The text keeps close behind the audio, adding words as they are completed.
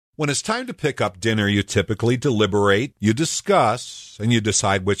When it's time to pick up dinner, you typically deliberate, you discuss, and you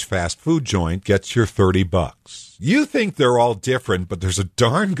decide which fast food joint gets your $30. You think they're all different, but there's a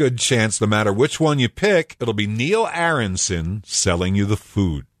darn good chance no matter which one you pick, it'll be Neil Aronson selling you the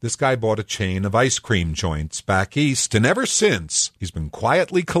food. This guy bought a chain of ice cream joints back east, and ever since, he's been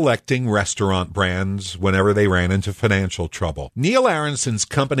quietly collecting restaurant brands whenever they ran into financial trouble. Neil Aronson's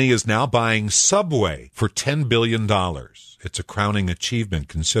company is now buying Subway for $10 billion. It's a crowning achievement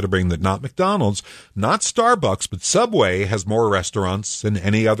considering that not McDonald's, not Starbucks, but Subway has more restaurants than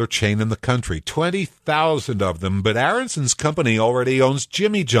any other chain in the country. 20,000 of them, but Aronson's company already owns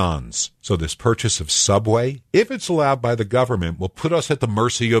Jimmy John's. So this purchase of Subway, if it's allowed by the government, will put us at the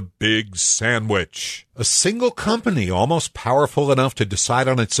mercy of Big Sandwich. A single company almost powerful enough to decide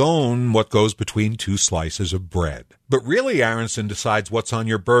on its own what goes between two slices of bread. But really, Aronson decides what's on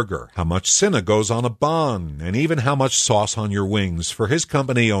your burger, how much Cinna goes on a bun, and even how much sauce on your wings. For his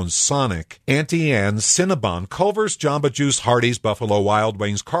company owns Sonic, Auntie Anne's, Cinnabon, Culver's, Jamba Juice, Hardee's, Buffalo Wild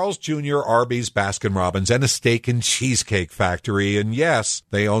Wings, Carl's Jr., Arby's, Baskin-Robbins, and a steak and cheesecake factory. And yes,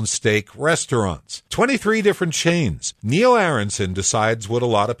 they own steak restaurants. 23 different chains. Neil Aronson decides what a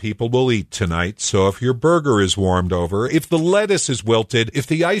lot of people will eat tonight, so if your burger is warmed over, if the lettuce is wilted, if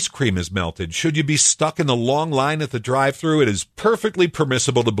the ice cream is melted, should you be stuck in a long line at the drive-thru, it is perfectly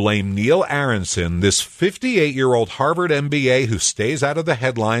permissible to blame Neil Aronson, this 58-year-old Harvard MBA who stays out of the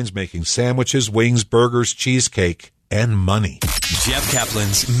headlines making sandwiches, wings, burgers, cheesecake, and money. Jeff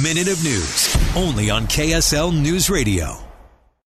Kaplan's Minute of News, only on KSL News Radio.